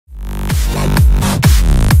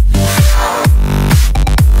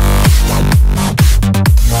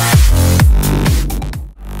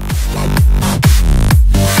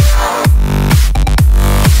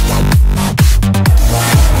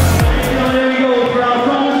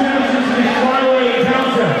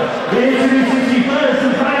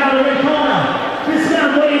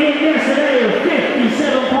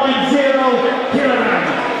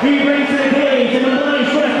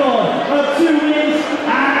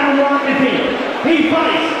He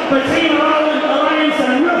fights for Team Alliance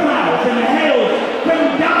and Roughhouse in the hills from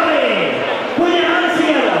Derby. Put your hands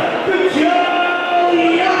together for Joe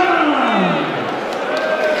Young.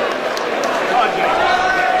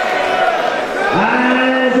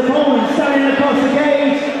 As opponents standing across the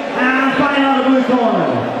cage and fighting out the blue corner.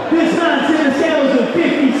 This man's in the scales of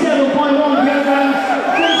 57.1 kilograms.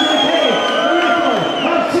 Into the cage, a record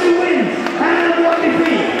of 2 wins and 1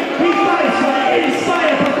 defeat. He fights for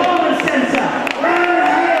Inspire Performance Center and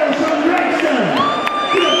hails from Rexton.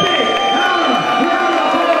 To the big round of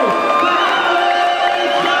applause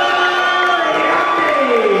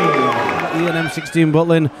for Ian M16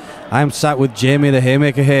 Butlin. I'm sat with Jamie the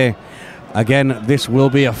Haymaker here. Again, this will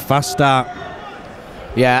be a fast start.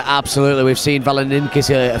 Yeah, absolutely. We've seen Valyandis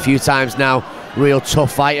a few times now. Real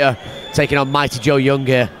tough fighter, taking on mighty Joe Young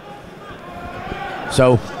here.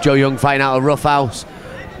 So, Joe Young fighting out of Roughhouse,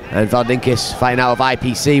 and Valyandis fighting out of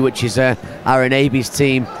IPC, which is Aranabi's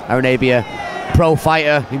team. Aranabia, pro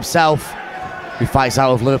fighter himself, who fights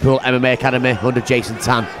out of Liverpool MMA Academy under Jason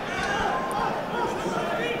Tan.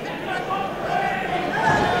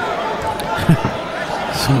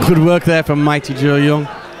 Some good work there from mighty Joe Young.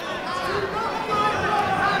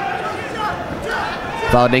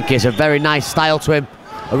 Valyandis, a very nice style to him.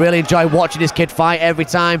 I really enjoy watching this kid fight every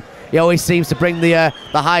time. He always seems to bring the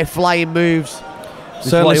high flying moves.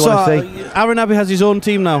 Certainly. So, Aranabi has his own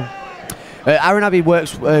team now. Aranabi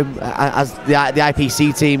works as the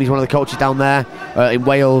IPC team. He's one of the coaches down there in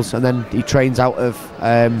Wales, and then he trains out of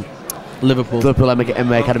Liverpool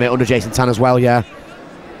MMA Academy under Jason Tan as well. Yeah.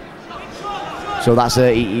 So that's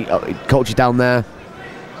he coaches down there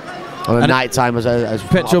on the night time as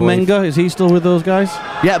Petro Menga, is he still with those guys?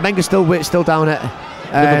 Yeah, Menga's still down at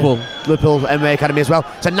Liverpool MMA Academy as well.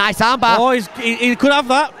 It's a nice armbar. Oh, he could have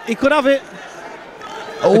that. He could have it.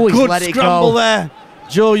 Oh, he's let it go. There.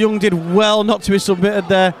 Joe Young did well not to be submitted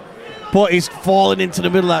there, but he's falling into the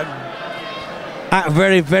middle of that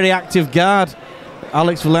very, very active guard,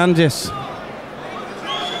 Alex Valyandis.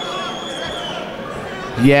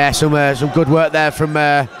 Yeah, some good work there from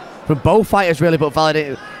both fighters really, but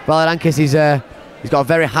Valyandis he's got a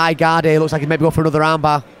very high guard here. Looks like he's maybe going for another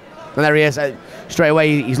armbar, and there he is. Straight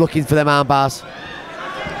away he's looking for them armbars.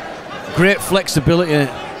 Great flexibility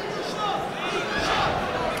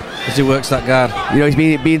as he works that guard. You know,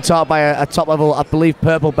 he's being taught by a top level, I believe,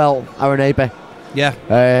 purple belt Aranabi. Yeah.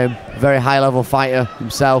 Very high level fighter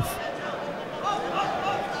himself.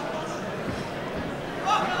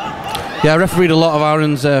 Yeah, I refereed a lot of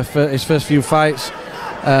Aaron's for his first few fights,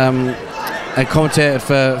 and commentated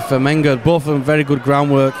for Menga. Both of them very good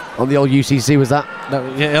groundwork. On the old UCC, was that?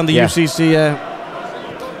 Yeah, on the UCC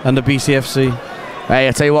and the BCFC. Hey,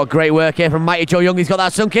 I tell you what, great work here from mighty Joe Young. He's got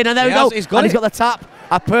that sunk in, and there we go. He's got the tap.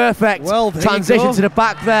 A perfect transition to the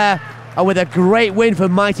back there, and with a great win for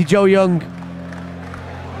mighty Joe Young.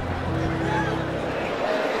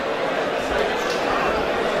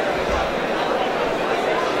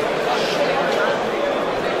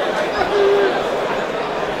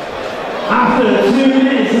 After 2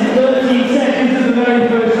 minutes and 30